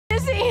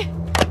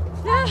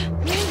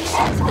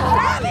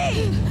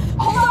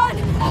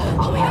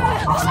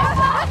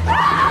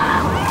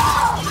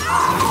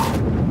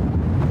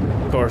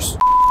Of course.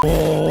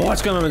 Oh,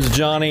 what's going on, it's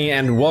Johnny,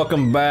 and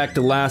welcome back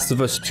to Last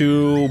of Us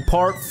 2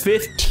 Part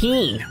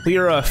 15. We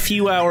are a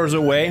few hours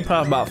away,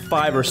 probably about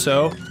 5 or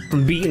so,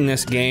 from beating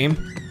this game.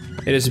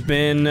 It has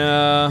been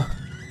a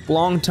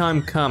long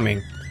time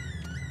coming.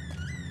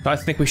 But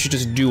I think we should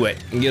just do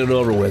it and get it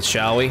over with,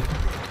 shall we?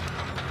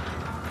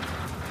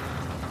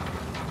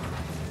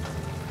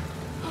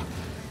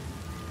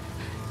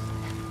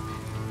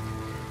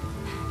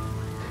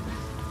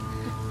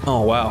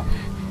 Oh, wow.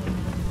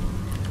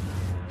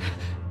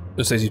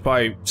 Just says he's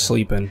probably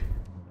sleeping.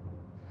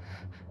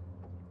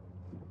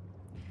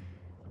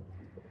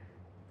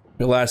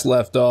 We last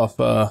left off,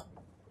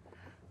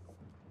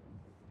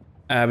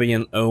 Abby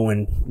and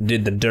Owen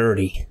did the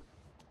dirty.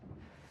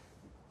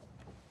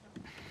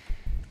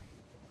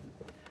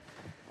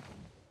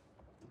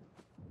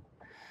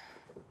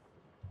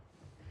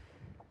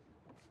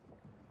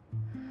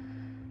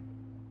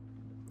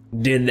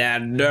 Did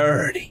that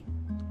dirty.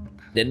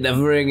 Did the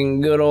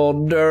friggin' good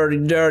old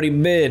dirty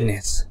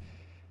business.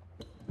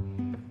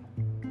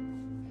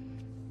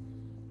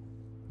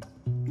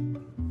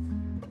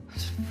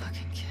 Those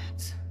fucking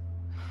kids.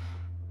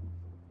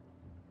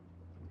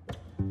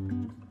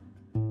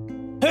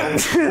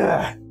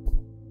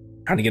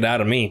 How to get out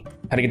of me.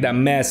 How to get that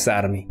mess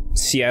out of me.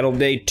 Seattle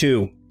Day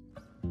 2.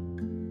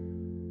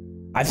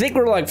 I think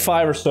we're like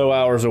 5 or so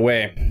hours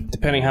away,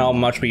 depending how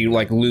much we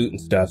like loot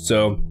and stuff,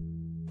 so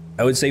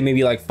I would say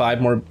maybe like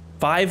 5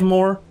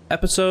 more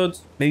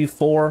episodes, maybe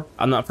 4,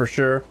 I'm not for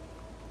sure.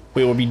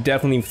 We will be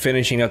definitely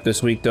finishing up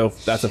this week though,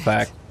 that's a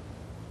fact.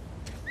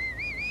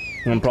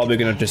 And I'm probably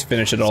gonna just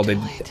finish it all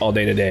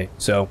day today,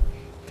 so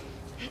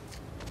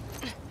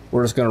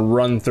we're just gonna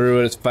run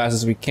through it as fast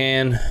as we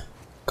can,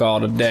 call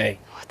it a day.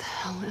 What the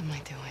hell am I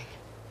doing?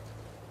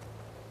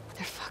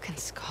 They're fucking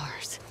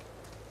scars.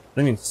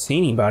 I don't even see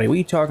anybody. What are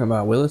you talking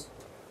about, Willis?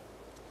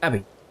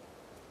 Abby.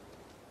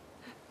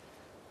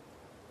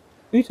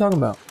 What are you talking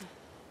about?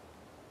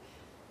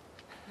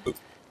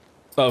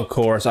 Of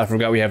course, I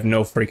forgot we have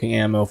no freaking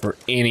ammo for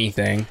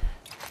anything.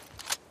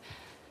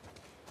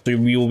 So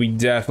we will be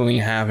definitely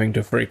having to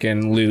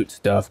freaking loot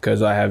stuff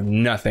because I have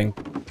nothing.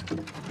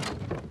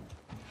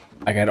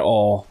 Like at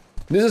all.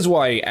 This is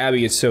why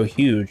Abby is so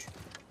huge.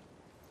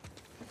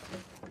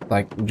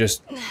 Like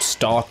just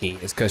stocky.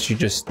 It's because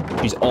she's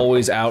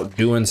always out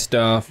doing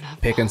stuff,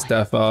 picking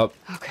stuff up.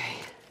 Okay.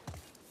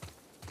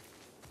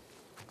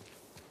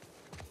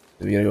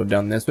 We gotta go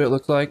down this way, it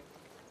looks like.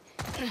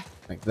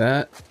 Like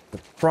that.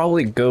 We'll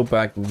probably go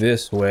back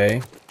this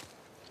way.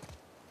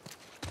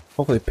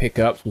 Hopefully pick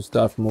up some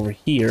stuff from over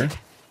here.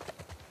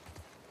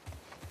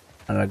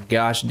 And a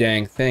gosh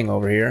dang thing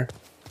over here.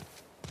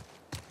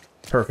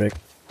 Perfect.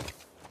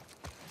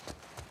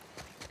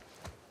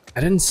 I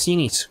didn't see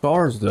any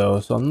scars though,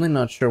 so I'm really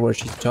not sure what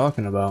she's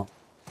talking about.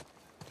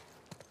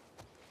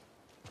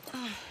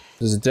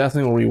 This is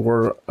definitely where we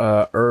were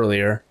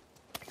earlier.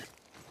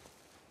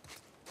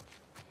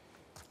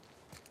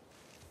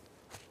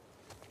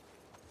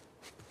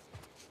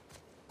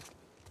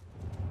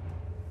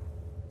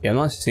 Yeah, I'm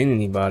not seeing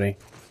anybody.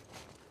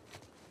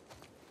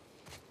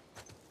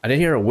 I did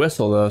hear a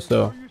whistle though,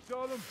 so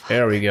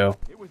there we go.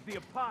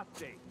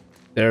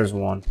 There's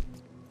one.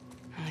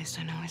 At least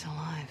I know he's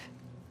alive.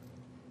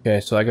 Okay,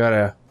 so I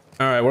gotta...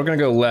 Alright, we're gonna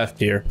go left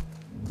here.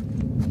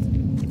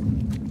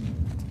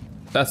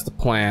 That's the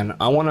plan.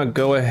 I wanna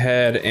go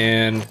ahead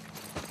and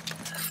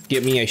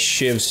get me a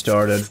shiv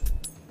started.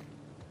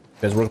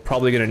 Because we're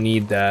probably gonna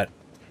need that.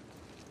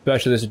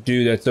 Especially this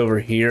dude that's over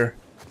here.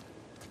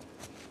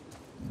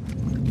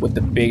 With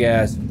the big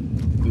ass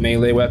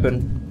melee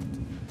weapon.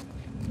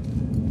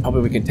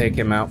 Hopefully we can take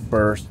him out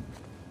first.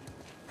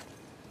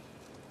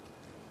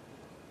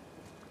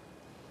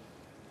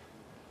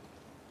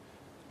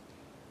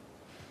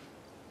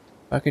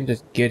 If I can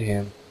just get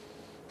him.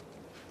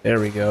 There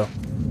we go.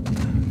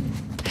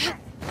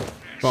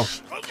 Come on.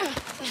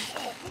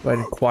 Go ahead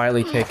and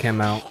quietly take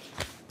him out.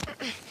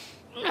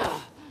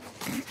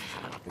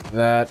 Like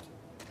that.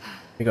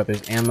 Pick up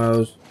his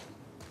ammos.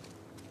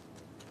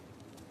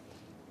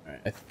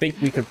 I think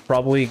we could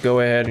probably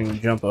go ahead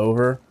and jump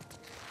over.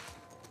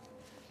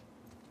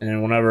 And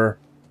then whenever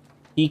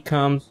he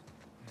comes...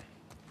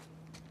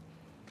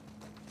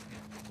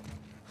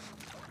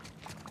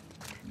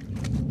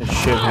 just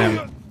shiv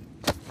him.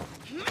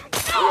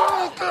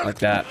 Like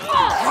that.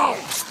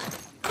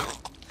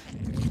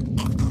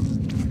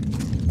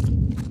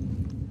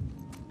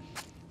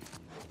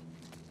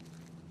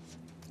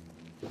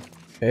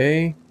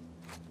 Okay.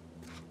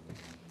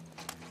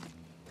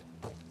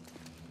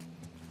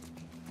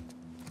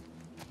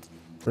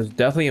 There's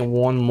definitely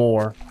one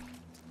more.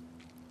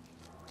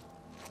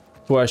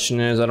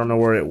 Question is, I don't know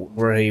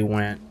where he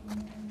went.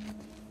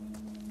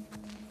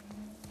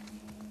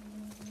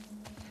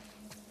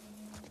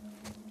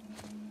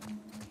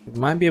 We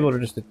might be able to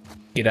just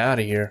get out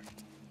of here.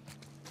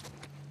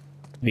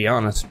 To be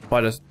honest, I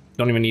just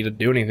don't even need to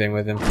do anything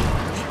with him.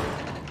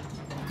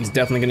 He's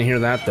definitely gonna hear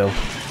that though.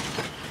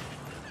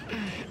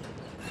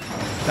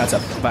 That's a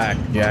fact,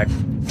 Jack.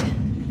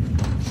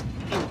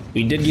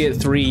 We did get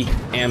 3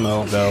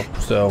 ammo though,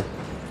 so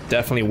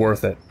definitely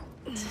worth it.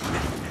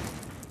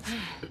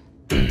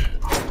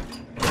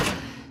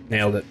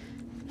 Nailed it.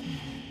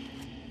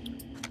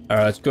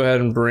 Alright, let's go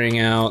ahead and bring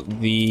out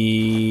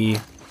the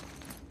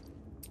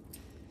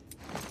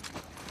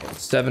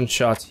 7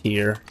 shots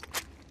here.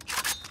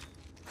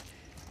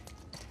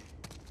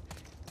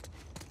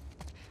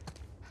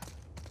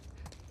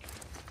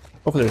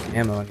 Hopefully there's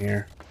ammo in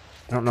here.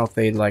 I don't know if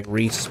they'd like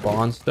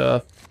respawn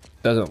stuff.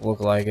 Doesn't look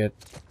like it.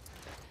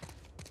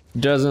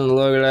 Doesn't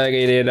look like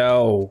it at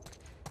all.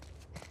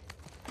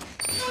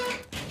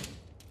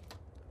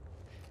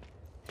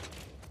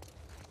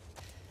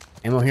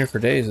 Ammo here for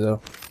days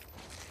though.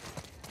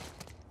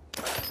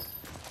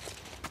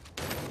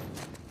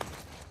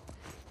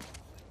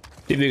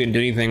 See if we can do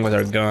anything with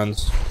our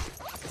guns.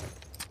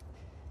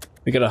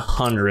 We got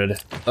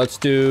 100. Let's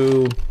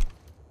do...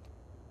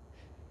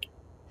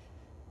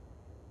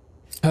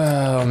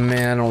 Oh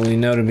man, I don't really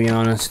know to be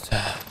honest.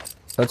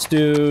 Let's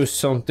do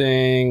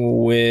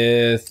something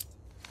with...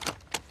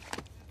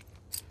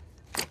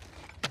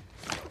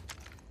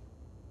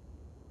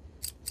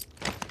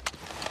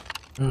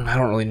 I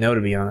don't really know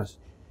to be honest.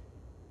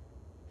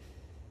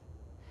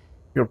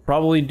 You'll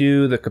probably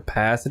do the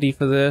capacity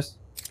for this,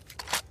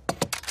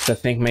 which I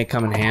think may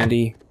come in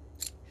handy.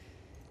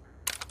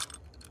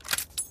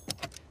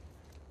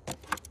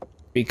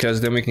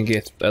 Because then we can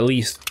get at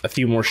least a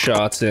few more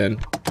shots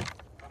in.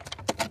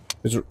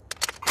 Because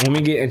when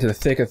we get into the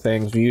thick of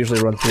things, we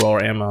usually run through all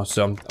our ammo,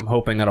 so I'm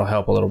hoping that'll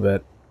help a little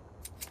bit.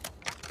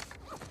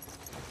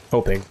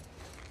 Hoping.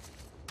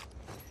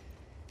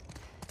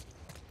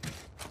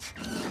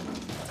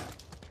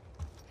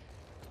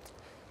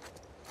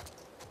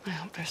 I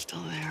hope they're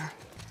still there.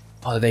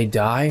 Oh, did they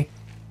die?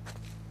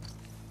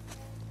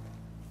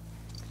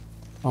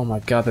 Oh my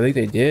god, I think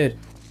they did.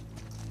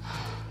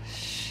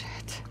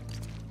 Shit.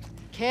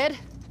 Kid?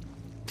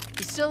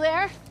 You still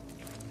there?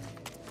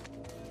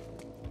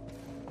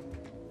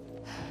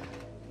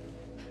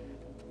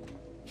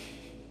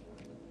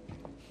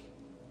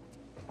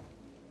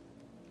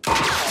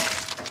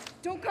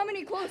 Don't come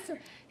any closer.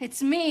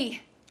 It's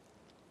me.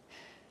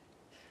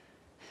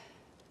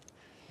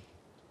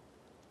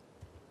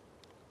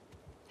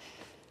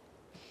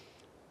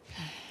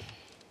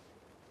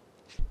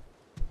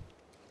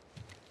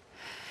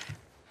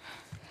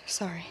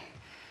 Sorry.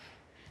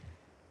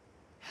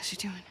 How's she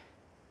doing?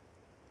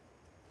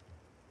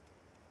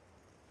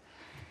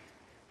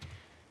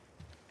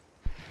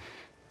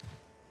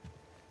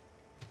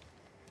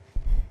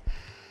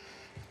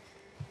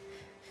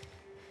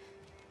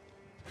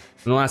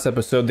 In the last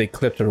episode, they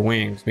clipped her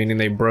wings, meaning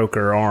they broke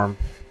her arm.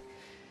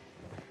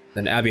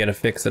 Then Abby had to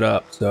fix it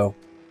up, so...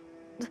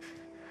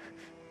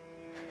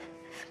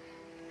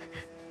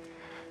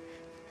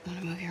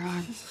 Wanna move your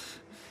arm?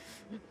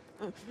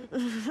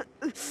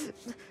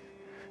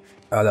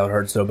 Oh, that would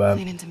hurt so bad.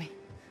 Lean into me.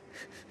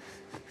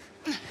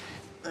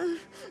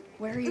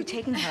 Where are you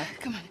taking her?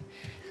 Come on.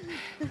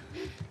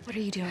 What are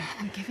you doing?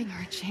 I'm giving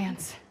her a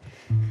chance.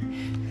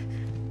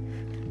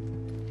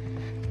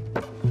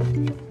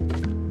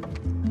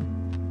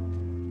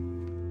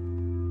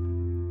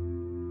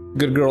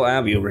 Good girl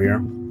Abby over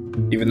here.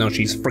 Even though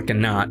she's freaking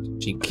not.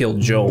 She killed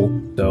Joel,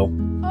 so...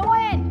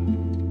 Owen!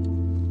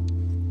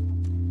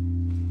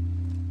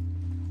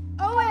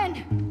 Owen!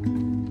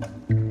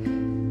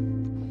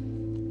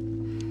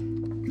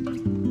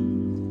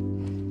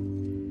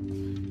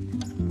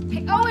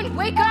 Hey, Owen,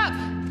 wake up!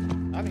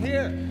 I'm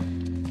here.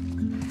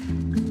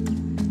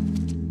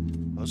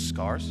 Those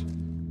scars?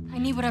 I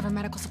need whatever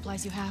medical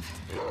supplies you have.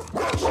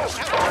 No!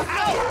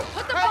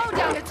 Put the phone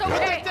down, it's okay!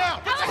 Put it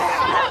down! Alice, shut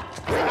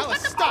up! Alice,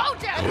 Put the stop! phone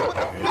down! Put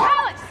the-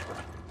 Alice!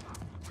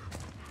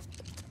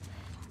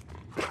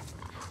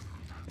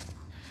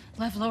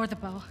 Lev, lower the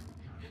bow.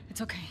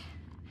 It's okay.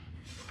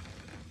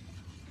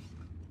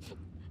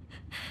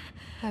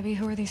 Abby,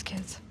 who are these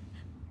kids?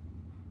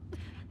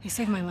 They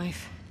saved my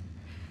life.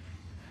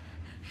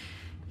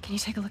 Can you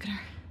take a look at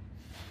her?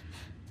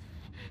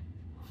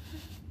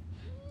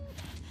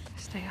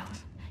 Stay,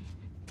 Alice.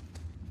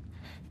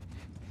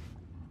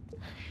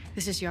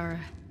 This is Yara.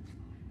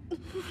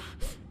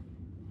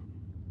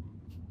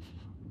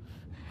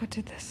 What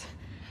did this?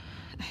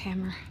 A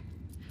hammer.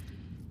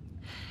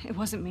 It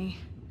wasn't me.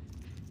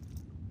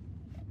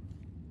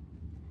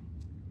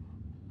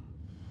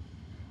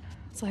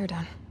 Let's lay her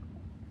down.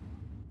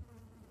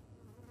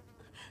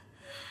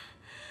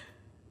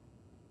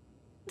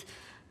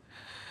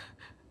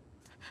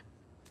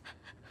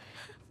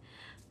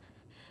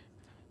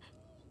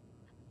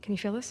 Can you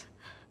feel this?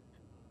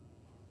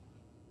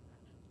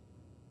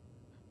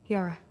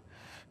 Yara.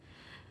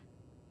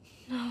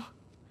 No.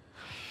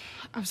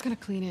 I was gonna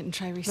clean it and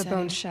try resetting. The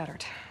bone's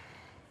shattered.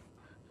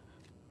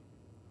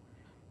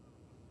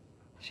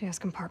 She has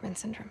compartment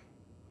syndrome.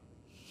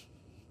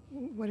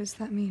 What does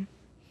that mean?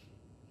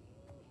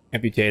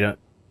 Amputate it.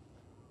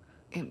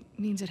 It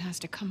means it has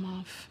to come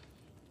off.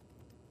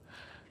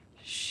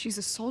 She's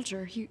a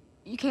soldier.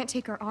 You can't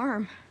take her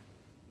arm.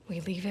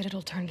 We leave it,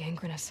 it'll turn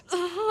gangrenous.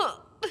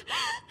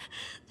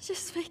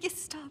 Just make it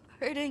stop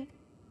hurting.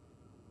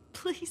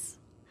 Please.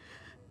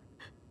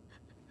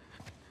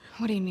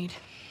 What do you need?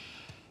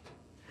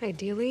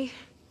 Ideally,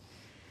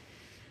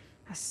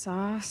 a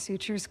saw,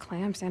 sutures,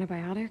 clamps,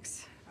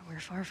 antibiotics. But we're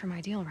far from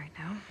ideal right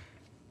now.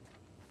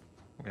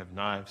 We have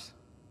knives,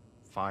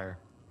 fire.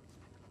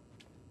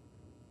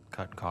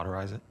 Cut and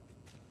cauterize it.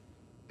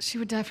 She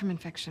would die from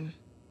infection.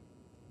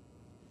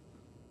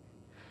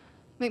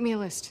 Make me a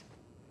list.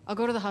 I'll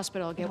go to the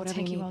hospital, I'll get It'll whatever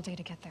take you you need. all day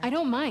to get there. I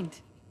don't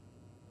mind.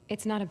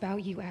 It's not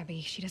about you,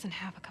 Abby. She doesn't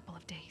have a couple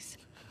of days.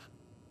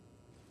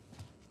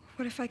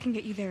 What if I can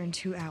get you there in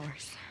 2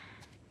 hours?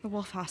 The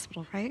Wolf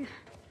Hospital, right?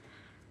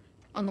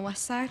 On the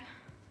west side?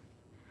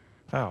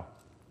 How?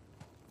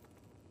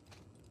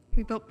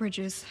 We built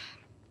bridges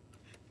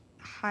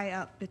high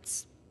up.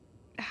 It's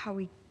how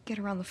we get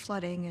around the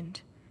flooding and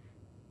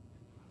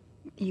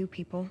you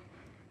people.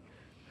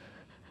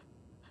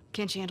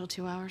 Can't you handle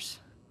 2 hours?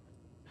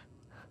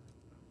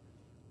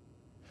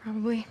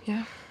 Probably,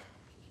 yeah.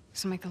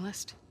 So make the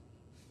list.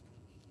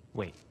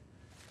 Wait,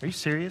 are you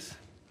serious?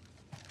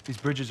 These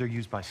bridges are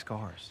used by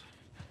scars.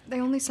 They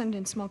only send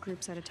in small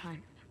groups at a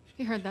time.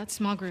 You heard that?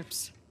 Small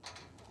groups.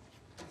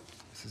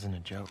 This isn't a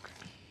joke.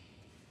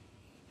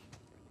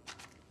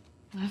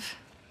 Love?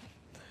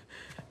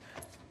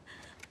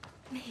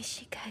 May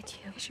she guide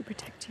you. May she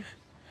protect you.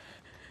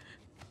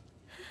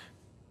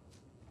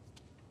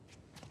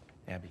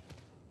 Abby.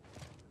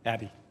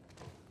 Abby.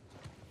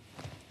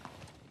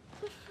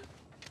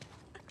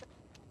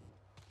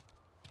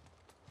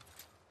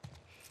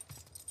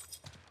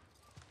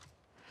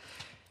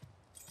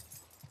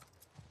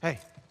 Hey,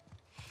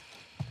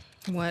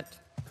 What?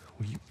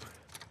 will you...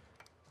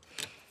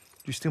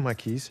 Did you steal my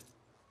keys?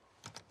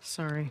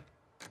 Sorry.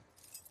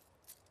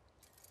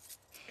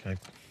 Can I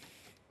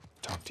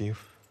talk to you?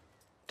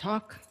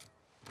 Talk?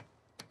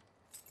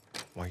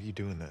 Why are you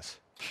doing this?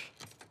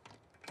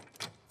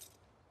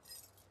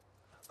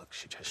 Look,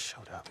 she just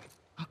showed up.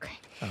 Okay.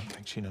 I don't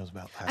think she knows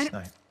about last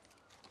night.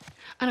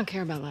 I don't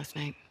care about last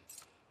night.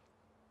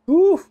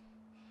 Ooh.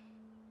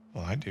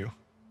 Well, I do.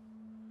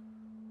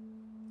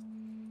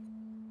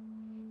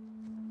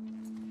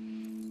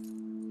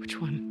 Which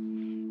one?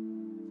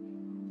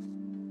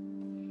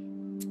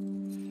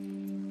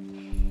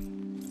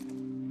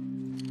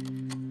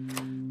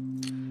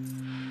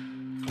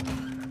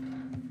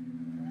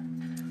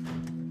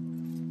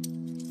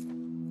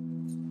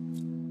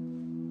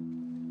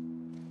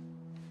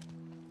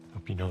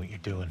 Hope you know what you're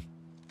doing.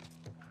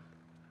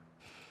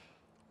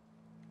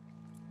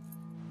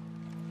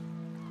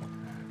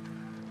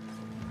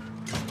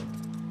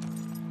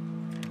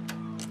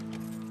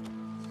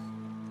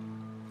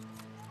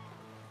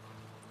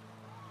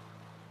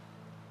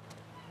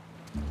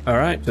 All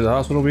right, to the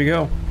hospital we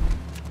go.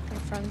 Our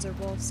friends are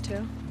wolves,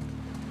 too.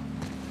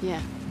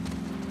 Yeah.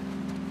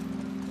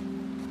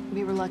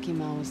 We were lucky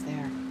Mel was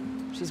there.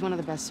 She's one of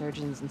the best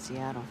surgeons in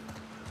Seattle.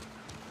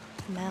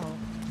 Mel.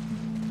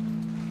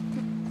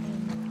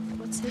 And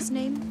what's his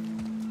name?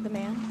 The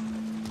man?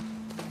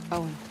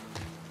 Owen.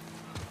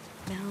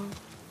 Mel,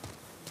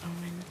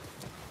 Owen,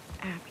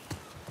 Abby.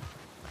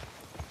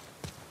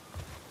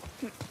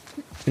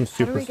 Seems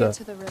How do super we get stuff.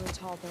 to the really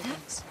tall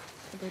buildings?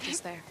 The bridge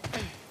is there.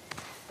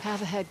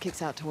 Path ahead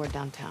kicks out toward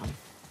downtown.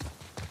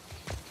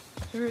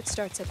 The route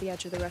starts at the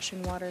edge of the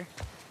rushing water.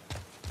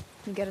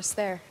 You get us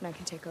there, and I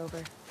can take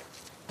over.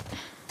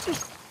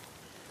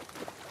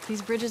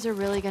 These bridges are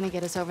really gonna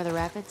get us over the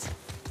rapids?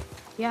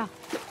 Yeah,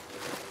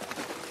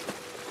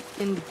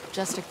 In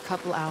just a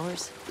couple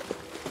hours?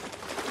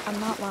 I'm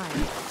not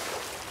lying.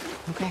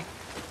 Okay.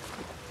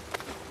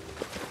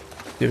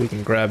 See if we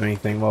can grab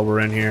anything while we're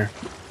in here.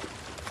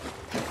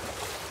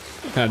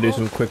 Kind of do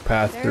some quick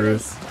path There it throughs.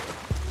 is.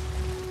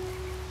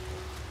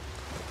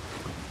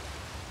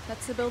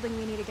 That's the building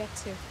we need to get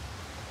to.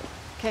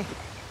 Okay,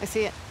 I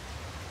see it.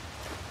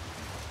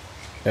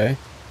 Okay.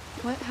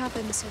 What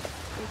happens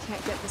if we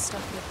can't get the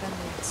stuff in the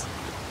fenwoods?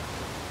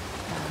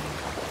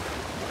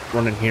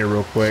 Run in here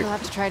real quick. She'll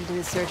have to try to do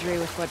the surgery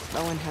with what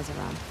Owen has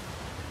around.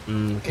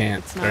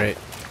 Can't. It's not- Great.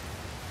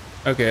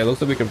 Okay, it looks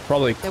like we could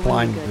probably That wouldn't be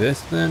climb good. this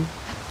then.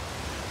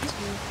 Do you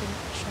think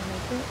she'll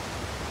make it?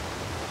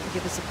 You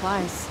give us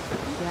supplies.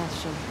 Yeah,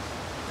 she'll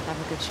have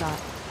a good shot.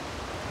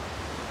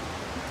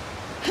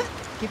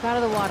 Keep out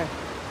of the water.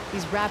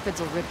 These rapids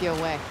will rip you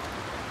away.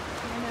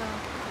 I know.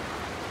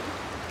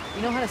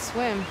 You know how to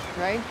swim,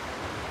 right?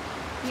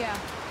 Yeah,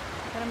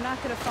 but I'm not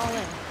gonna fall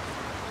in.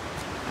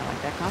 I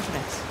like that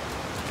confidence.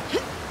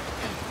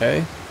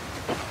 Okay.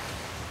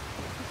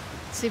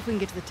 Let's see if we can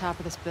get to the top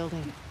of this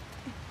building.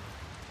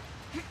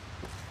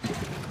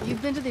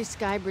 You've been to these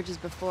sky bridges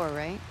before,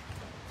 right?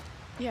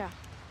 Yeah,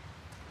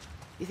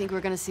 You think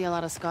we're gonna see a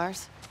lot of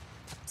scars?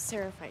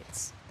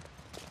 Seraphites.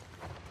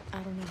 I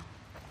don't know.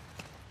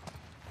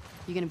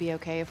 You gonna be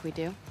okay if we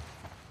do?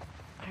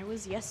 I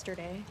was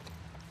yesterday.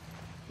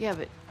 Yeah,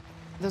 but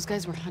those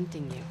guys were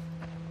hunting you.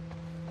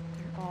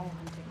 They're all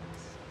hunting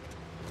us.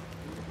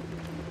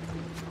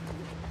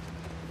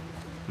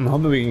 I'm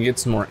hoping we can get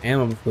some more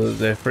ammo before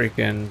they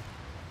freaking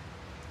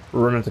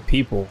run into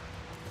people.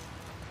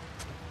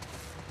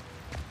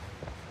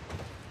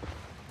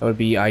 That would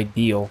be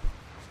ideal.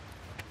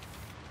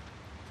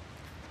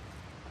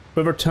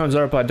 Whoever turns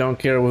up, I don't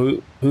care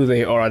who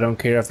they are. I don't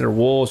care if they're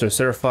wolves or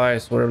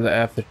certifieds, whatever the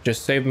F.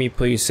 Just save me,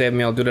 please. Save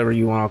me. I'll do whatever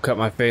you want. I'll cut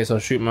my face. I'll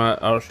shoot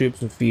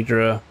some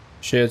Phaedra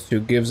shits. Who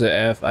gives a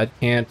F? I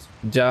can't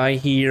die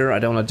here. I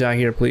don't want to die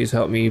here. Please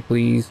help me,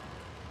 please.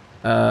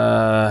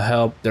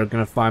 Help. They're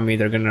gonna find me.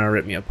 They're gonna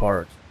rip me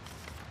apart.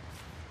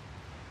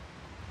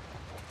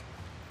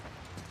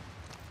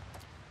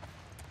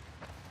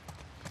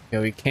 Okay,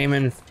 we came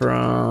in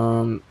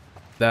from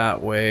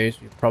that way, so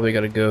you probably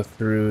got to go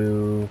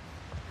through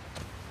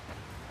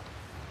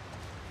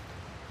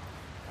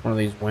one of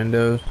these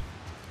windows.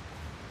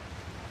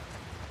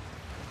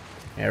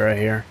 Yeah, right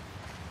here.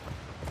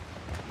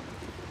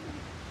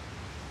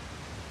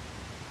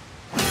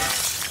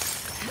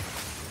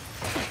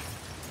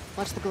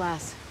 Watch the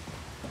glass.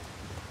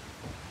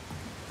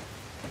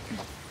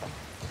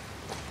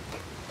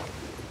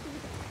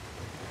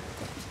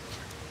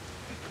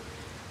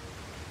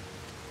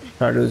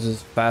 Try to do this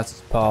as fast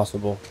as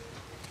possible.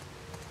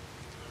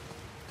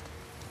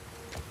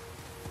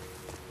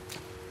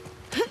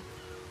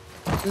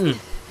 Oh,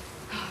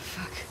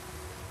 fuck.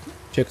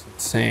 Chick's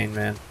insane,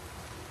 man.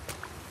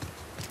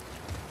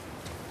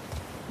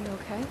 You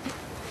okay?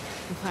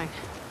 I'm fine.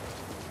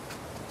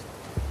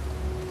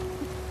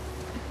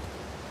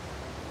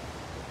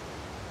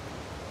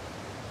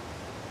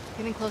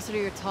 Getting closer to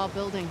your tall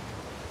building.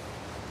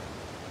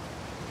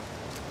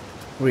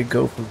 Where we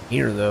go from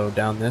here, though?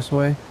 Down this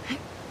way?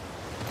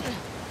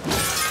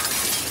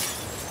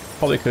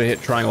 Probably could have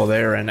hit triangle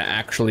there and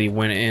actually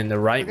went in the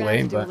right We're gonna way,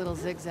 have to do but a little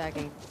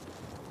zigzagging.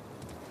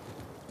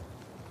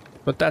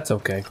 that's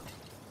okay.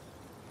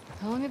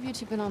 How long have you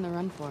two been on the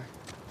run for?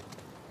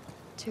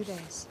 2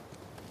 days.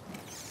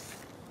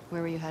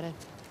 Where were you headed?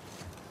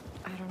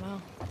 I don't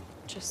know.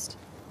 Just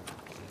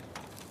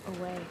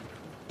away.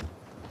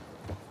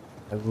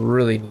 I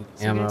really need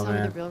So you're ammo, gonna tell me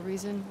man. the real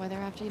reason why they're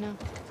after you now?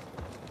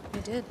 I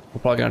did.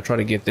 We're probably gonna try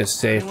to get this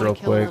safe They real wanna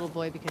kill a quick. little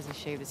boy because he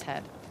shaved his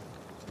head.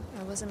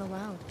 I wasn't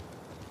allowed.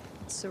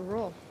 It's a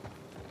rule.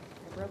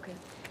 I broke it.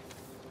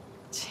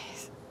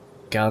 Jeez.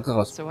 God,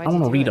 So I why'd want you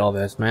to do read it? all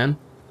this, man.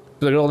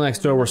 The girl next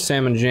door were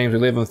Sam and James. We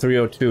live on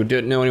 302.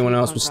 Didn't know anyone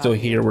else was still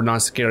here. We're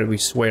not scary, we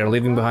swear.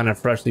 Leaving behind a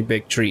freshly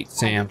baked treat, I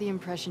Sam. get the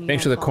impression you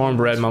Thanks for don't the follow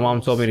cornbread. much My mom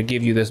rules. told me to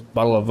give you this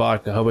bottle of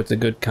vodka. Hope it's a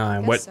good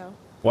kind. Guess so.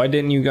 Why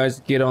didn't you guys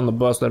get on the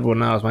bus with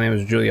everyone else? My name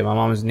is Julia. My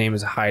mom's name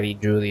is Heidi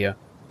Julia.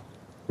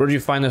 Where'd you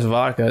find this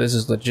vodka? This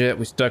is legit.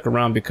 We stuck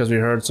around because we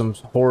heard some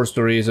horror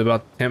stories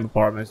about the temp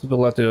apartments. People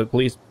left the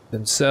police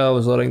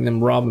themselves, letting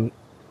them rob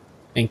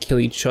and kill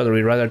each other.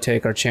 We'd rather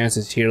take our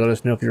chances here. Let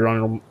us know if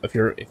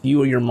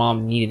you or your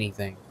mom need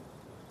anything.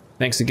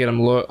 Thanks again. I'm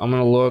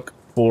gonna look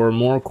for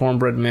more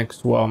cornbread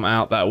mix while I'm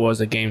out. That was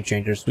a game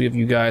changer. Sweet of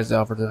you guys to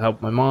offer to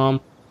help my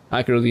mom.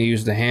 I could really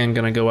use the hand.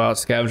 Gonna go out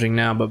scavenging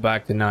now, but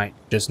back tonight.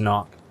 Just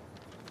knock.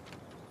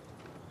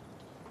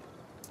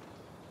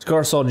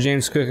 Scar saw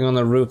James cooking on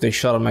the roof. They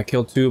shot him. I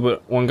killed two,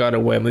 but one got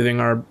away. I'm leaving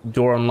our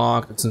door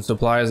unlocked and some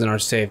supplies in our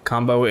safe.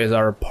 Combo is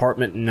our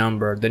apartment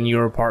number, then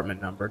your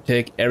apartment number.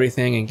 Take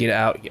everything and get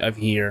out of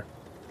here.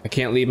 I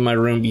can't leave my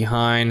room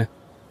behind.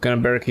 Gonna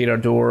barricade our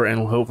door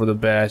and hope for the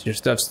best. Your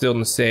stuff's still in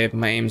the safe.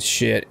 My aim's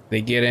shit. If they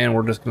get in,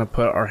 we're just gonna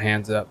put our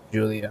hands up.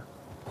 Julia.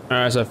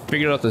 Alright, so I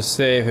figured out the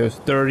safe. It was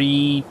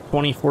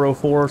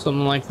 30-2404 or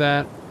something like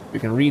that. We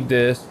can read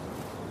this.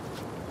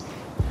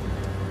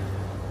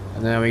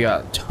 And then we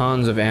got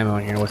tons of ammo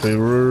in here, which we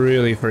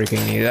really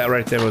freaking need. That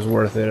right there was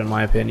worth it, in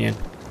my opinion.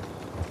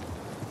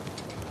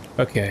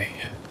 Okay.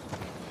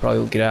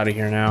 Probably get out of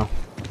here now.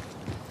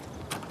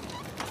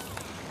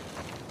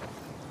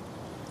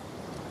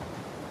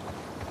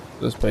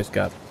 This place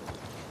got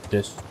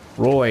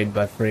destroyed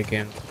by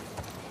freaking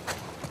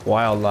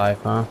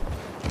wildlife, huh?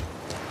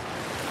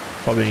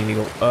 Probably need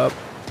to go up.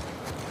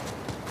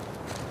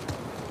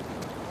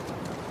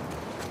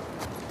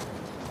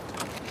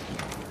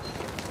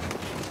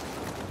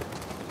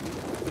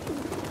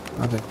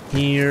 Nothing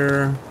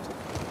here.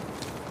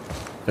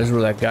 This is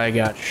where that guy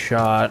got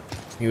shot.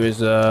 He was,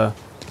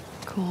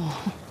 Cool.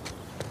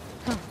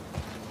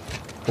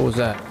 what was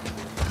that?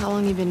 How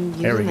long you been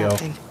using There we that go.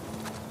 thing?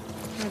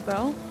 My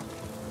bow?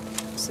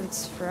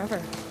 Since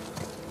forever.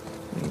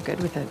 You're good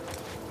with it.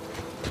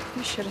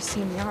 You should have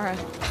seen Yara.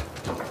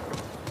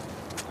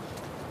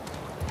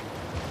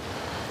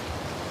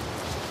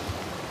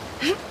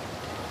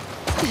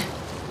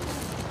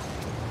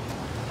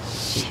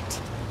 Shit.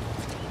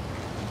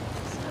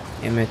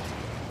 Damn it.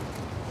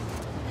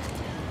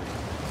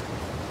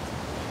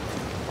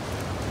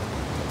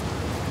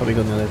 Probably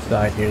go on the other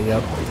side here,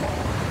 yep.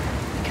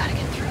 We gotta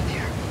get through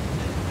there.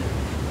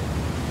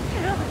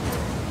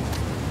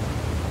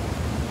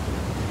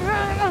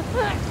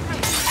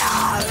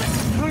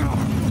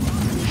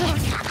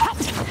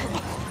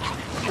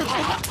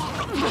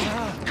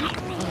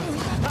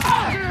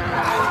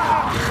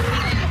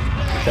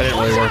 That didn't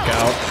really work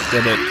out,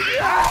 did it?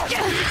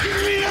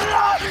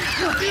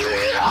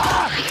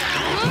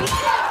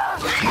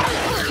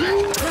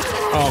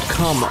 Oh,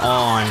 come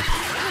on.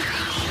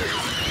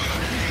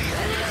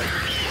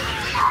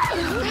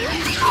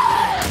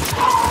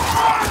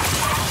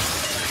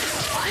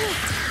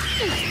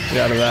 Get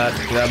out of that.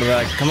 Get out of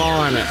that. Come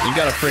on. You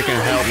gotta freaking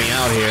help me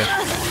out here.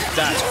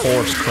 That's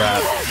horse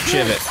crap.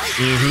 Shiv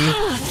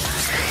it.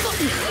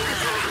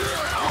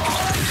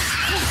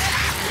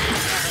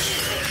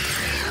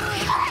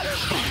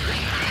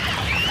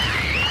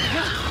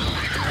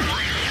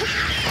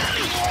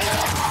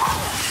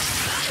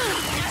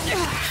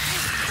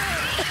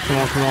 Come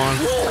on, come on.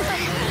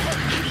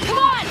 Come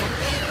on!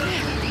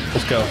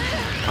 Let's go.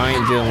 I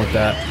ain't dealing with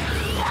that.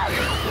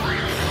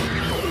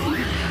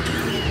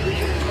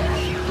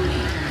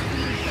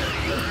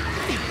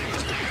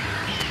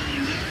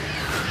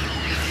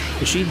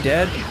 Is she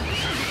dead?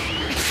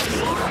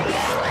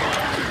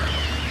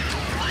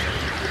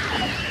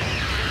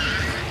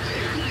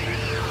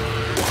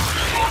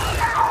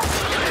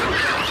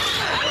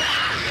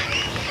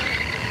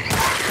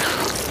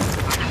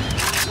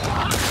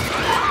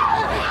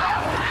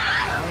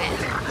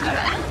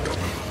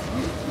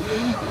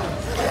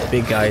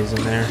 Big guys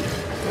in there.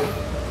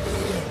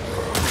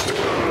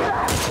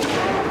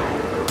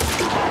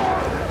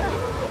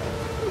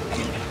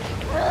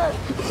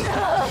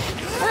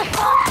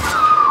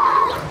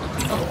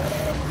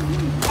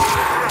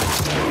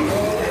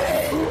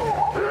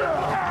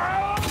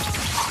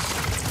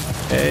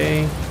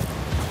 Okay.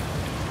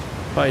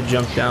 If I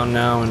jump down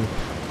now and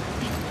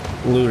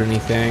loot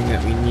anything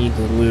that we need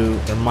to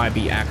loot, there might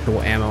be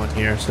actual ammo in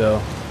here,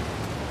 so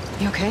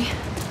You okay?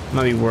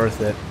 might be worth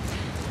it.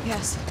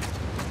 Yes.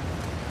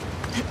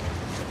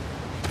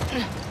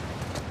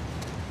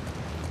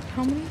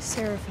 How many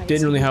seraphites?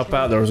 Didn't really have you help out.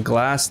 killed? There was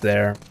glass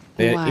there.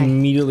 They Why?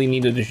 immediately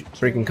needed to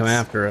freaking come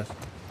after us.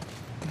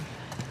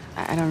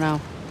 I don't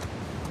know.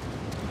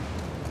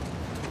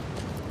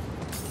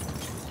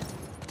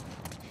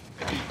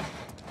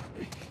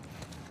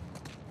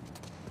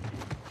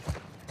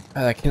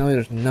 I can't believe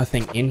there's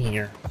nothing in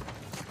here.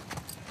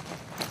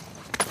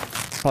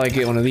 Probably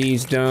get one of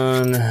these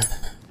done.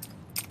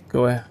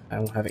 Go ahead. I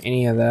don't have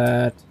any of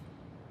that.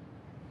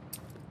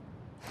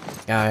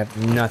 Yeah, I have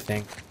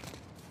nothing.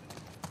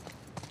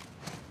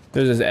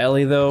 There's this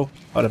Ellie though.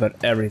 Thought about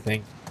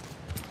everything.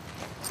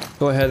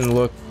 Go ahead and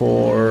look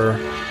for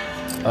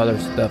other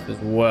stuff as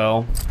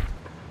well.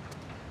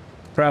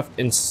 Craft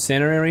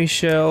incendiary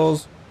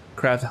shells.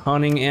 Craft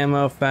hunting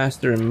ammo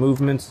faster in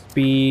movement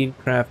speed.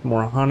 Craft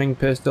more hunting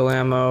pistol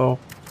ammo.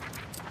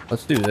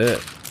 Let's do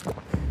this.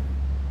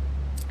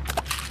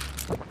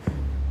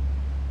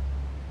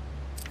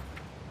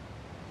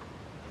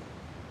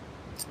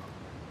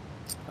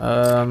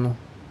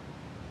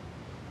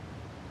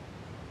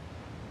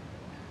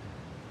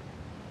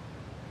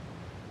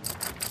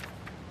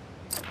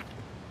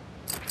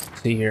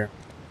 See here.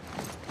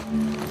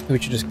 We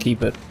should just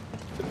keep it.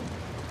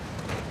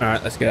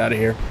 Alright, let's get out of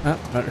here. Oh,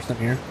 no, there's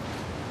something here.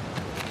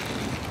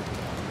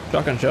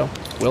 Shotgun shell.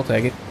 We'll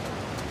take it.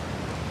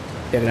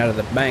 Get it out of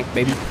the bank,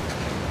 baby.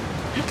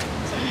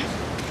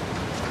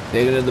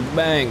 Take it to the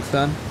bank,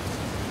 son.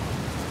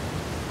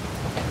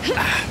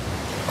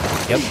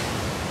 Ah. Yep.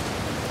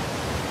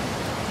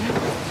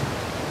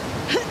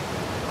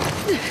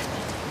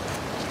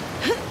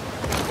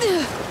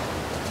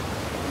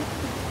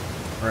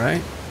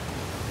 Right.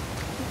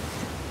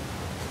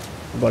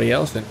 Nobody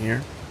else in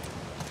here.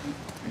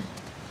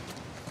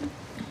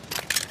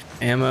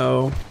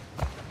 Ammo.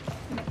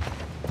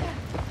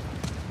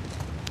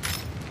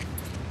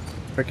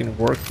 Freaking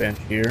workbench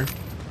here.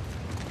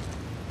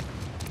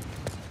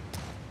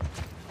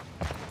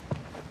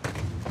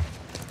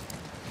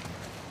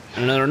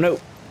 Another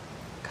note.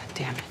 God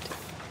damn it.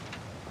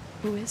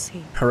 Who is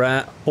he?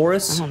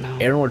 Horace. I don't know.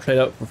 Everyone will trade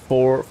up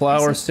for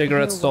flowers, Is it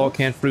cigarettes, Peter salt, Wolf?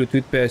 canned fruit,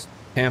 toothpaste,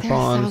 There are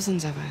tampons,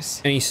 thousands of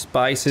us. any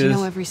spices. Do you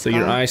know every so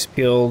your scar? eyes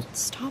peeled.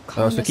 Stop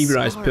calling So us keep your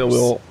eyes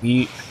peeled.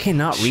 I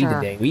cannot read Sure.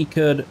 today. We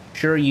could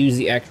sure use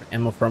the extra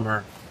ammo from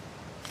her.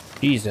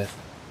 Jesus.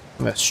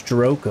 I'm a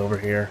stroke over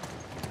here.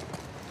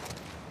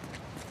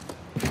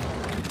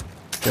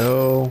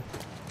 Go.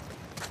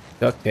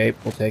 Duct tape.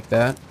 We'll take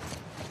that.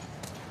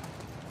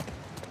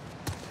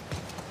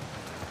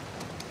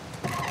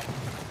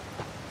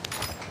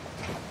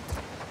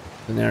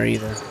 In there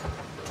either.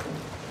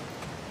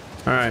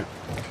 Alright.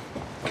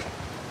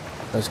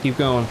 Let's keep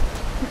going.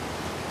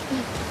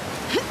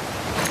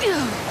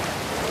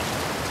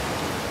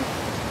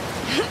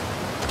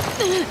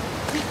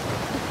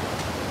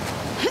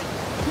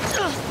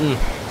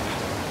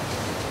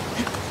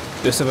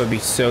 This stuff would be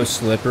so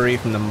slippery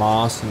from the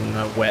moss and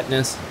the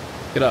wetness.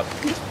 Get up.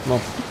 Come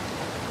on.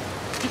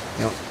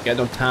 You don't got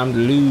no time to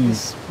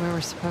lose. Is where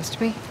we're supposed to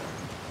be?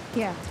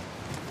 Yeah.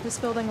 This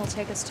building will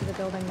take us to the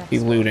building next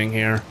Keep door. looting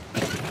here.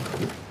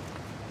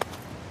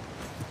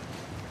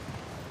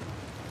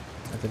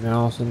 Nothing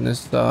else on this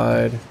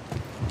side.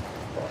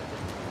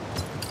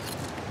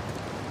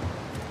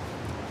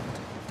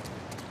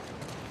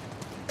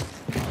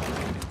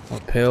 More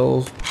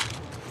pills.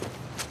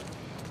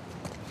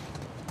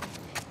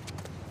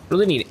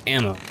 Really need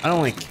ammo. I don't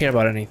really care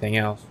about anything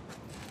else.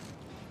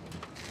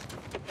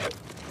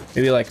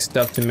 Maybe like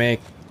stuff to make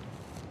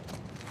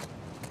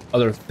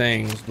other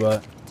things,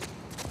 but...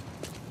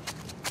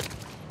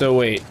 So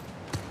wait.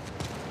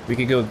 We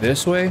could go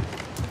this way?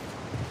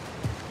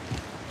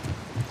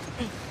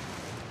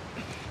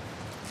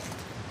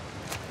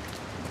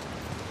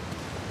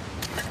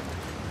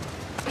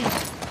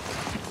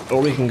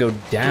 Or we can go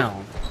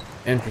down.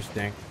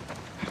 Interesting.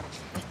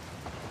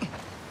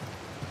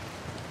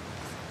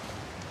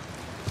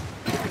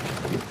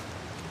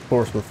 Of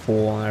course, we're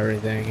full on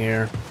everything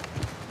here.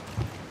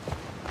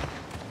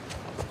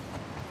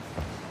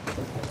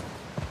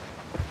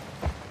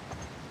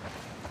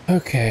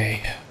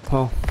 Okay,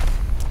 well,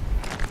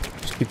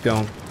 just keep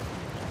going.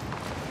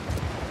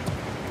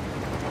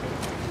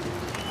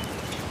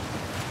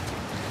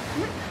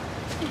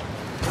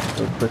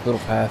 A quick little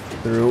path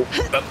through.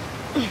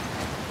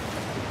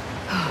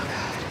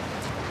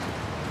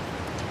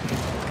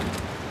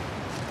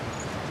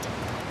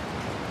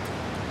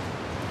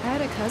 I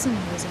had a cousin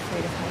who was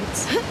afraid of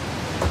heights.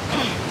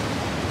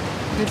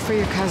 Good for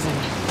your cousin.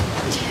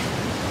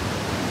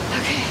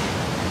 Okay.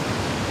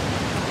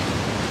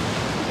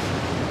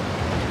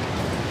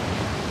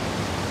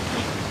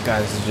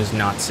 Guys, this is just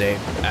not safe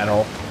at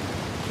all.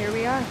 Here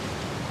we are.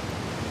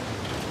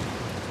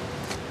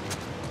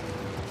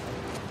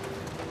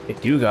 They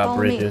do got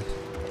Follow me. bridges.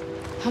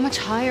 How much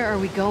higher are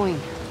we going?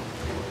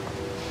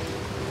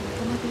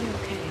 We're gonna be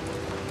okay.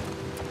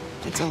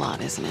 It's a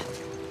lot, isn't it?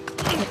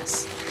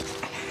 Yes.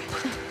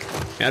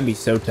 I'd be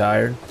so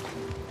tired.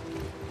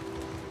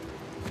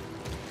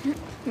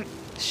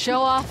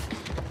 Show off.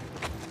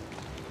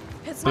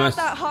 It's not not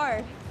that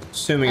hard.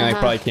 Assuming I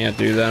probably can't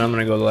do that, I'm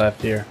gonna go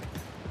left here.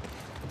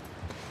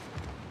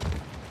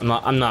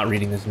 I'm not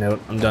reading this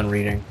note. I'm done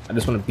reading. I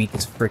just want to beat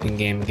this freaking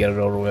game and get it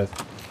over with.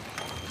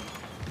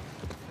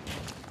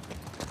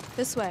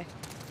 This way.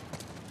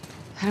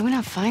 How do we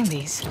not find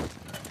these?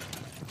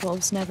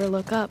 Wolves never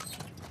look up.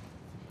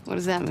 What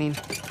does that mean?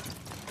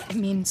 It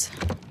means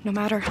no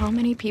matter how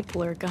many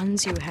people or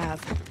guns you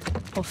have,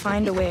 we'll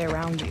find a way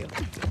around you.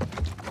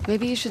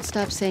 Maybe you should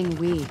stop saying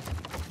we,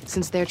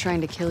 since they're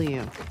trying to kill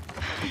you.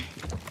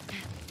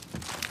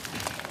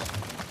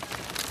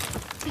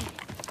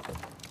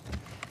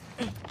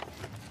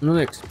 I'm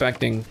really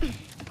expecting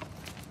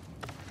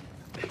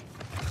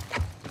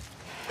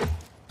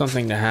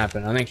something to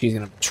happen. I think she's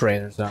gonna betray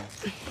us or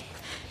something.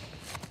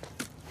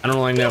 I don't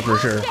really know for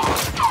sure.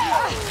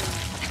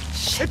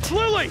 It's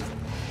Lily!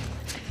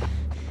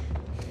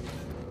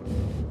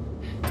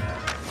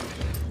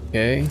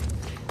 Okay.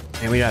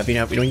 And we don't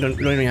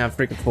even have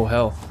freaking full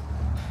health.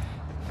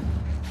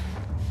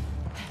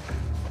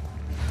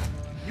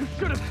 You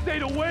should have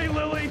stayed away,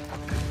 Lily!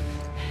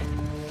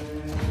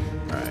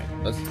 Alright,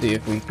 let's see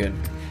if we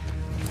can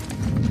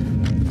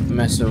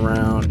mess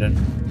around and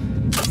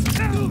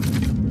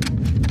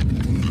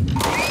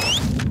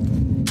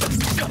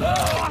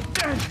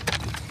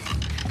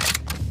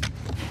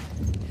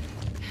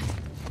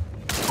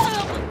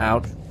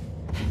ouch.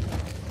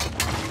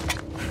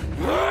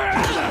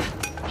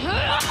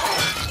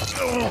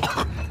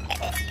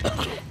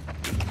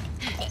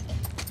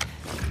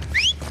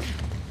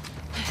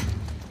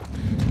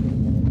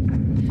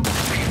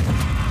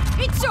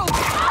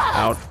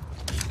 Out.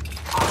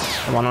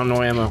 Come on,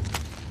 no ammo.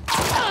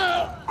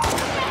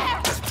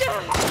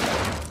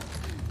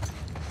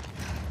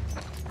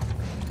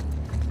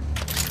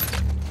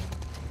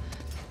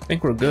 I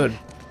think we're good.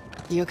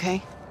 You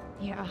okay?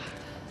 Yeah.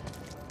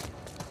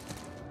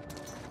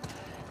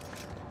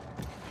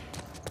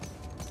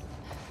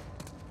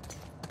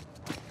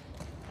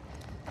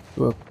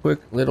 Do a quick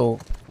little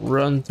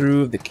run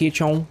through of the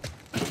kitchen.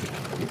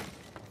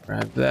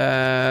 Grab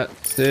that.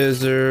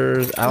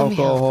 Scissors, me help.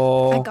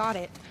 alcohol. I got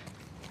it.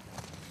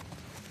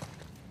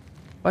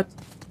 What?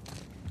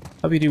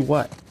 Help you do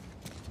what?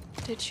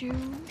 Did you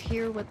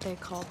hear what they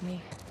called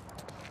me?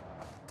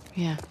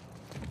 Yeah.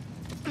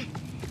 Do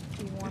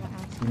you want to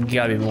ask You me?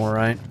 gotta be more,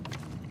 right?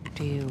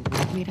 Do you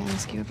want me to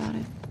ask you about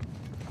it?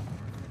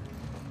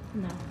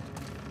 No.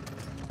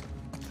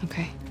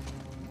 Okay.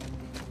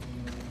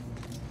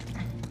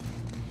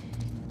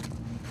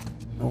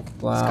 No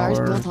Scars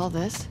flour. built all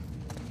this?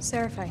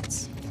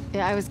 Seraphites.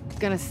 Yeah, I was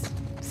gonna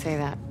say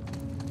that.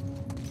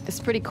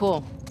 It's pretty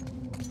cool.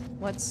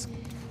 What's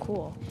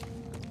cool?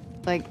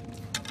 Like,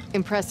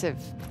 impressive.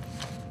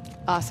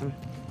 Awesome.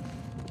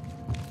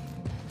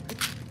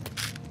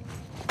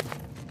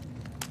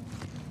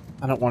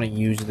 I don't want to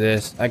use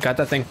this. I got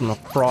that thing from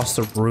across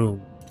the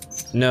room.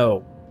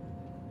 No.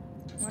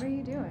 What are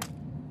you doing?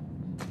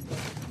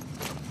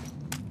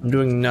 I'm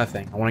doing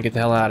nothing. I want to get the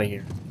hell out of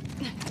here.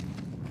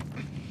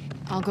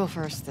 I'll go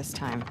first this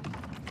time.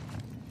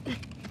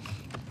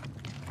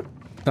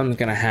 Something's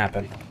gonna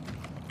happen.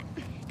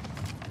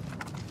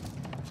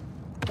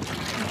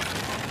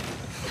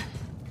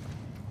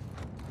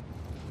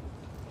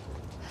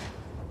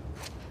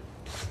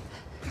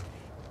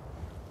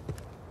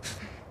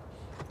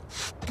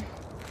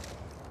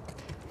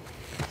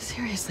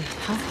 Seriously,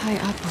 how high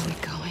up are we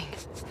going?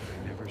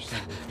 I never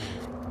said before.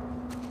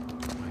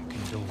 My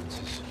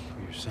condolences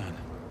for your son.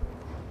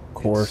 Of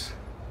course.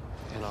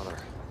 Another.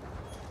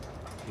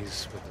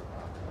 He's with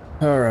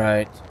the...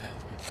 Alright.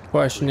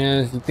 Question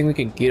is, do you think we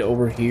can get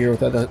over here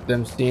without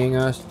them seeing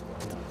us?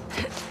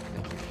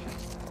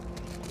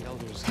 The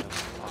elders have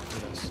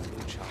offered us a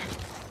new child.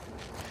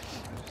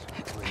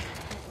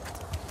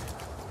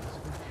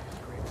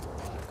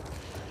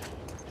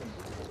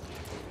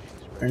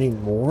 Any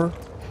more?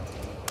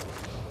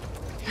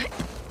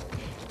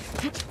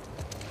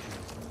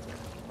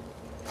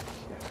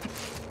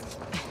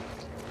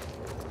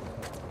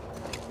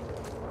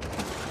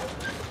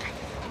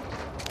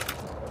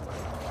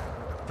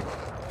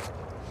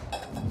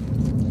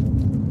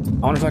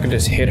 I wonder if I could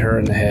just hit her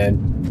in the head.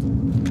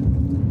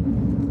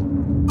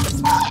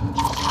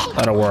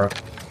 That'll work.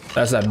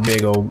 That's that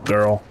big old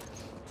girl.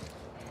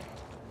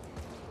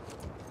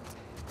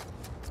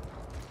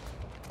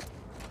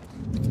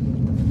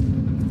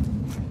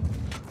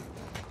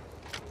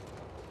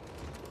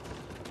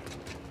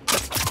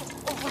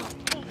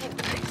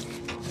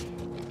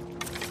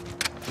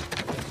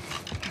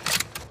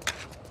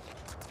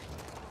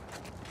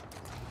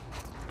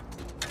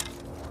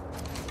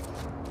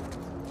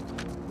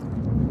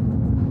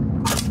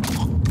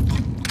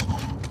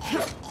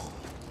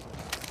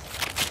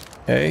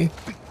 Okay.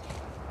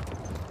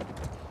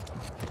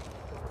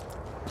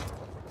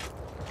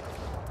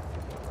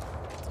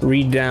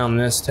 Three down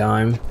this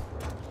time.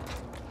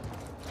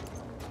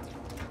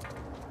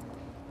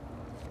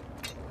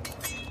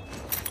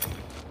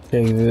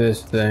 Take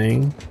this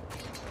thing.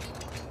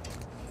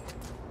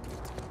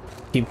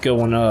 Keep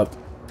going up.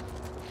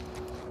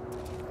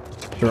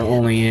 It's our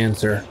only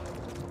answer.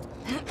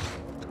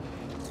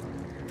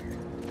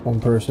 One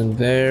person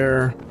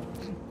there.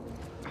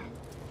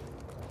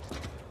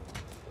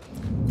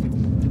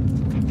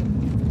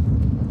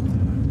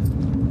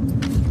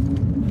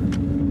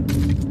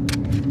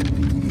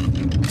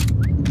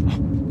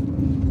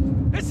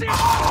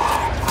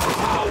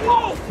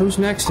 Who's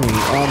next to me?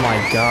 Oh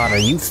my god, are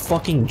you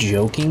fucking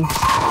joking?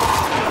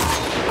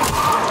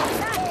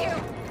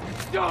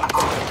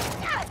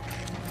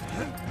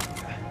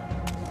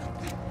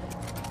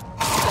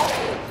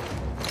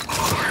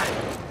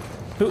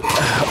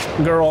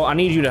 Girl, I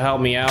need you to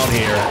help me out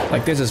here.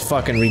 Like, this is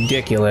fucking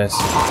ridiculous.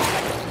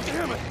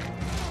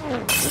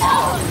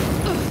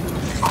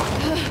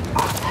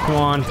 Come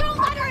on.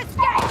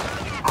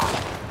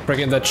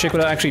 Freaking, that chick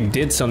would have actually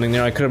did something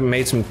there. I could have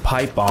made some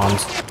pipe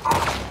bombs.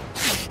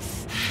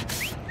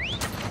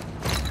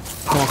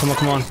 Come on, come on,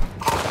 come on.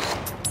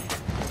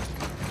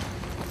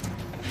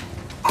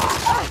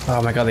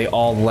 Oh my god, they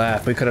all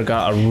left. We could have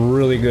got a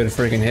really good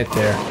freaking hit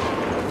there.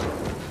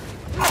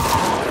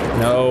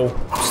 No,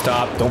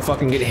 stop. Don't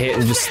fucking get hit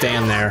and just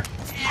stand there.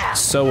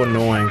 So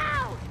annoying.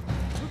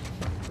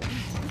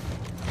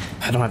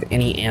 I don't have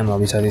any ammo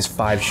besides these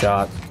 5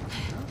 shots.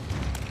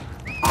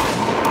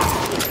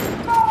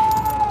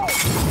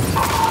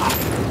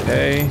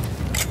 Okay.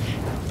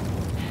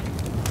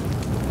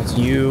 That's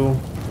you.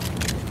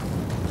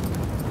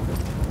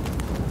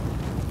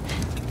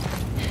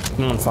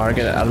 I'm on fire,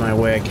 get it out of my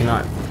way, I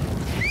cannot.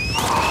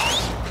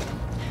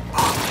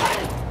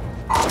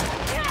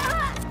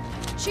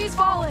 She's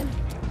fallen.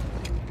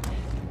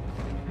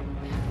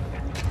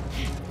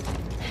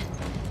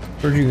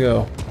 Where'd you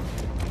go?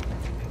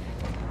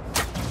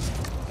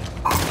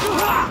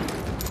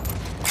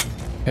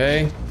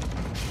 Okay.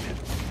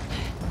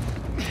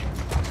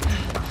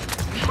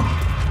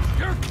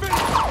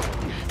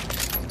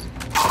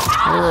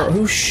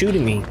 Who's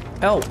shooting me?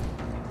 Help!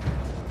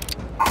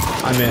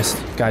 I missed.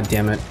 God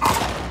damn it.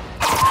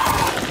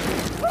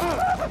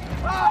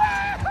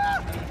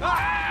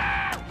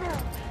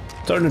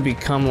 Starting to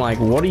become like,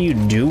 what are you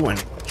doing?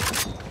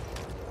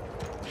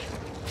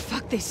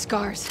 Fuck these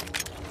scars.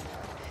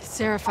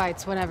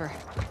 Seraphites, whatever.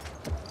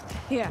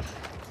 Yeah.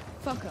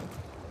 Fuck them.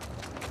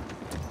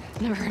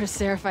 Never heard a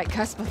Seraphite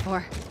cuss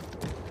before.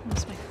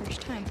 That's my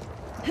first time.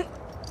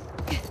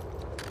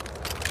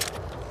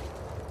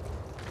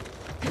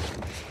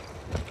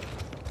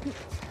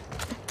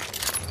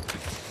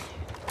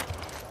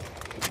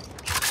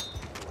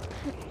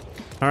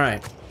 All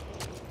right.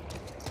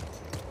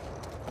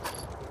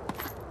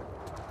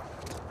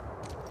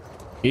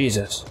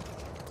 Jesus.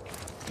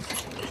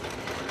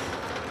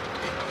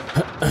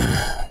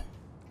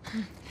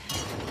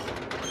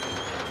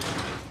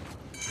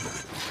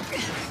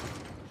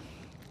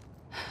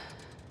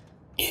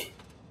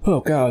 Oh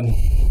god.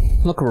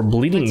 Look, we're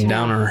bleeding What's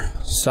down wrong?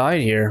 our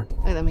side here.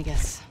 Wait, let me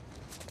guess.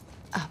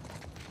 Up.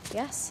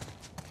 Yes.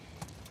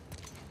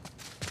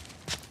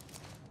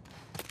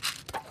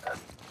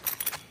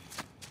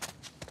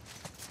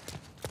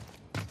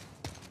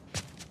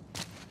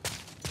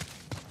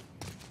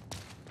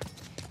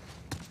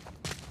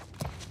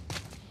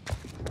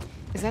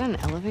 Is that an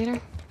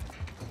elevator?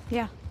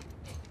 Yeah.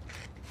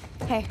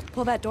 Hey,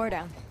 pull that door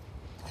down.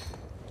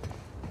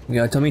 You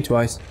gotta tell me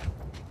twice.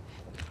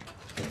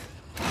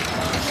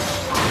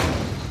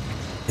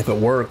 If it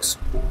works.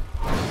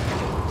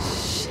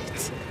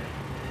 Shit.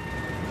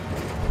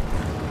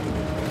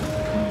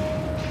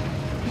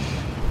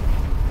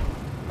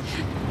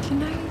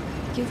 Can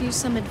I give you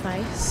some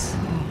advice?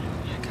 Oh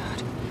my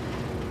god.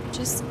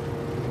 Just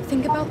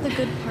think about the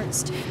good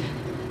parts too.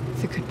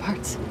 The good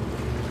parts.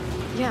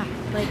 Yeah,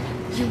 like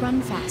you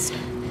run faster.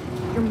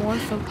 You're more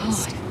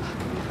focused. Holy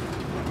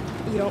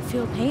fuck. You don't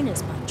feel pain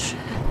as much.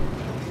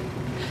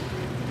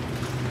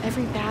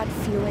 Every bad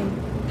feeling,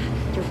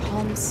 your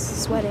palms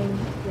sweating,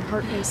 your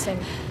heart racing,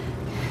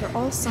 they're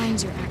all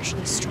signs you're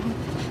actually strong.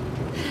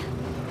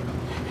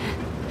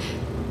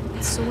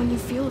 So when you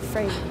feel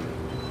afraid,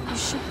 you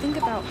should think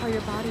about how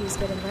your body is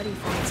getting ready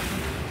for its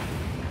coming.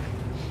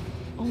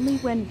 Only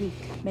when weak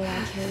may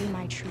I carry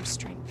my true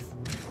strength.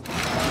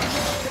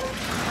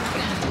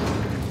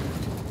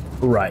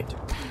 Right.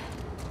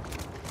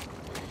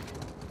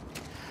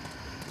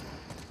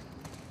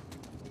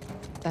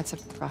 That's a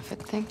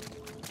profit thing?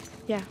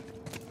 Yeah.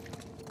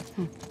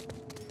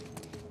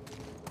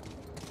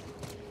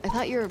 I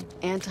thought you were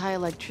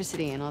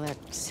anti-electricity and all that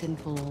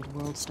sinful old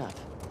world stuff.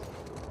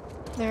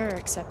 There are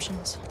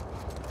exceptions.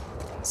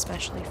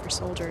 Especially for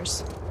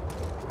soldiers.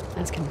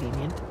 That's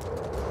convenient.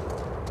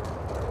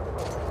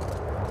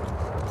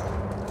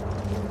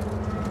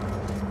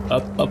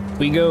 Up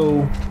we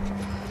go.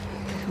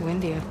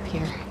 Windy up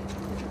here.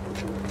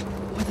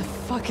 What the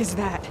fuck is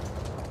that?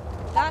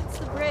 That's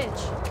the bridge.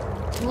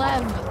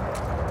 Lev!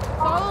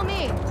 Follow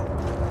me.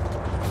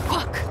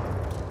 Fuck!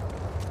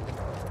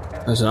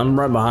 Listen, I'm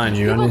right behind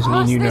you. I just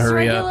need you to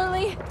hurry up.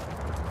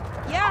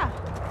 Yeah,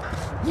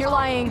 You're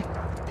lying.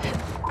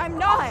 I'm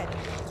not.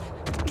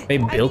 They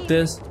built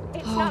this?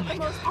 It's not the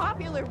most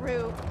popular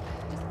route.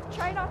 Just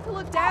try not to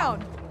look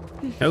down.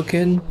 No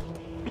kidding.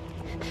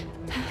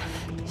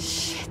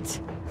 Shit.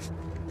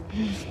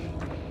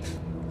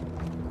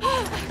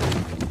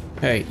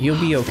 Hey, you'll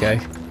be okay.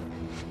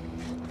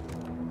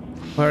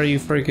 Why are you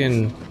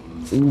freaking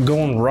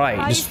going right?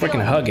 How Just you freaking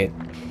feeling? hug it.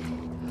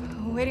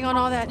 Waiting on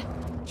all that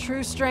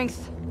true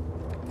strength.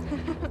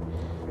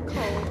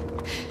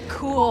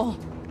 Cool.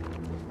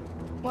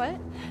 What?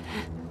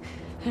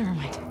 Never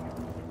mind.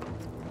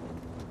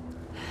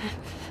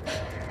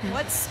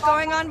 What's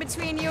going on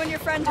between you and your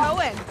friend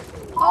Owen?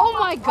 Oh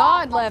my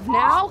god, Lev,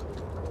 now?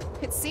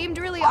 It seemed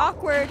really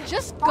awkward.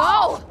 Just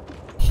go!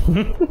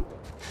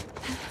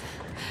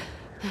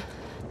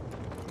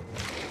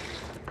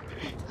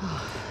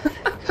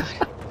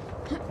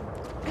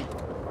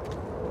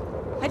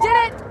 I did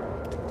it!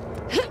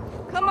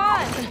 Come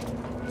on!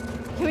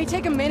 Can we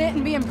take a minute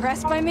and be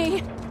impressed by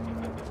me?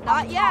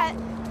 Not yet.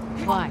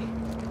 Why?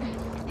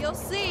 You'll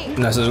see.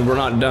 And that says we're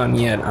not done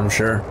yet, I'm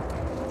sure.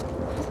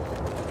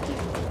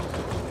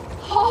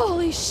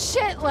 Holy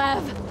shit,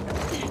 Lev!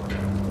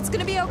 It's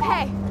gonna be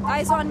okay.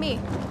 Eyes on me.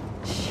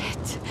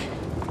 Shit.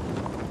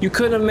 You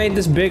couldn't have made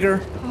this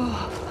bigger?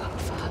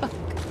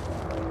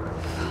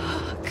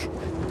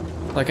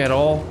 Like at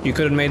all? You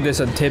could have made this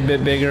a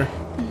tidbit bigger?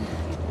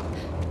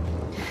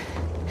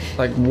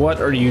 Like, what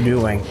are you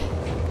doing?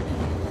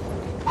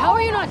 How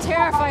are you not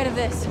terrified of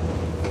this?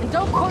 And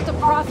don't quote the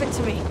prophet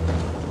to me.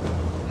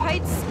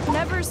 Heights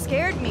never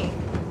scared me.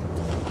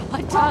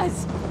 What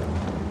does?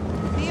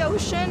 The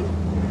ocean,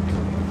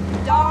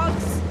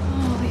 dogs.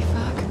 Holy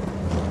fuck.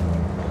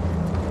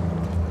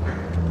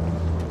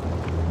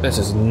 This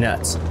is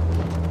nuts.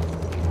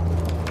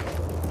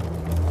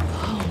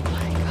 Oh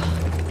my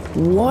god.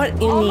 What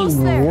in Almost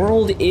the there.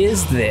 world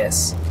is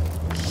this?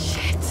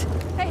 Shit.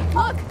 Hey,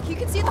 look! You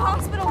can see the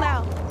hospital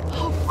now.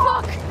 Oh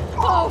fuck!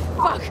 Oh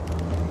fuck!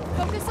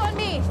 Focus on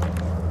me.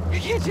 I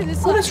can't do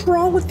this. What Lev. is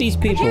wrong with these I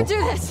people? can't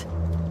do this.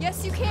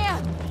 Yes, you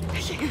can. I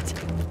can't.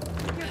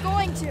 You're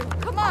going to.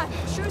 Come on.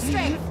 True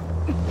strength.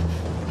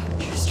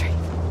 True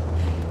strength.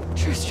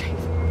 True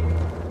strength.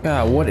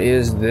 God, what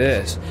is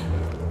this?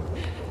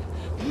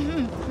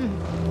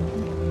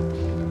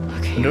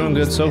 Okay. We're doing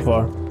good so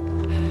far.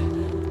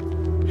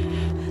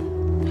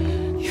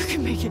 You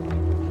can make it.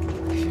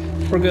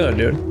 We're good,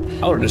 dude.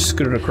 I would've just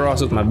scooted across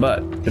with my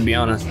butt, to be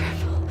honest.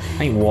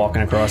 I ain't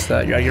walking across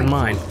that. You're out of your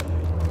mind.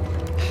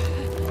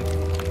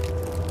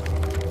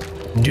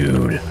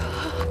 Dude.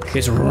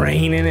 It's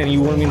raining and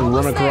you want me to run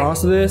Almost there.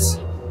 across this?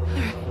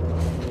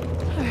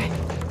 Alright.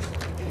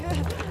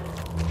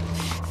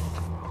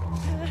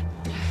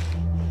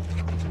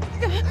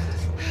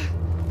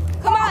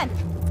 Come on.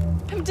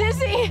 I'm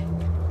dizzy.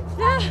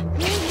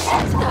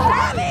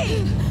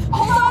 Abby!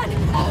 Hold on.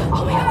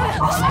 Oh my god.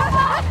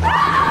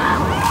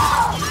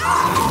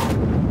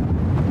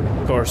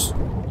 Of course.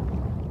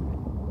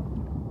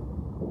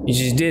 You're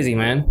just dizzy,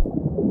 man.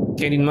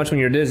 Can't eat much when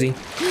you're dizzy.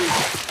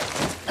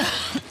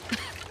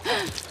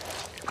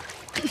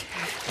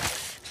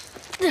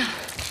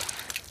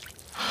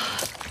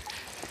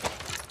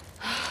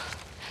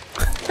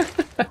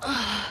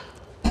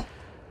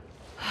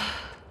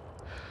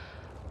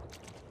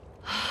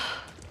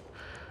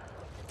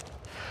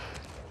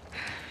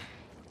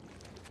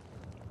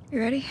 You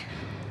ready?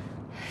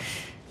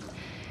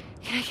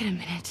 Can I get a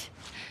minute?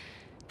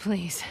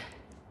 Please.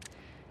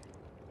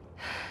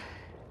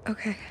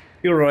 Okay.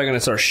 You're really gonna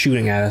start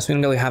shooting at us. We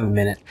don't really have a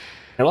minute.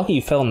 You're lucky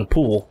you fell in the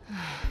pool.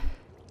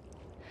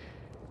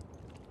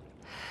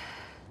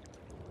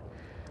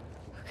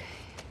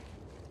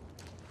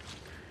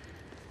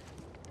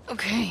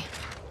 Okay.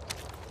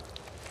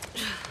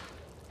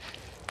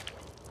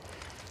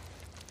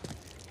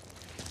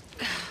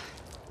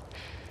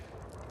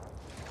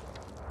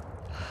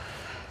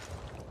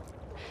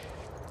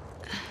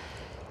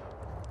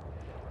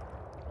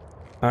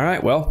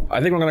 Alright, well,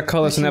 I think we're gonna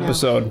call this an Let you know.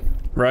 episode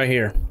right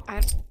here.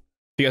 I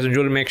you guys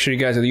enjoyed it, make sure you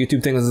guys do the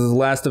YouTube thing. This is The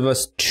Last of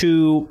Us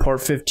 2 Part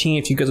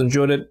 15. If you guys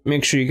enjoyed it,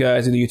 make sure you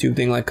guys do the YouTube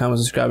thing, like, comment,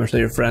 subscribe, and tell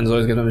your friends.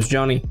 Always, my name is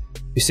Johnny.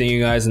 Be seeing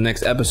you guys in the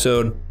next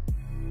episode.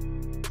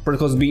 Pretty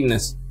close to beating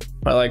this.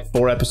 Probably like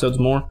 4 episodes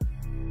more,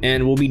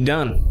 and we'll be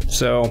done.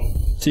 So,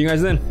 see you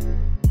guys then.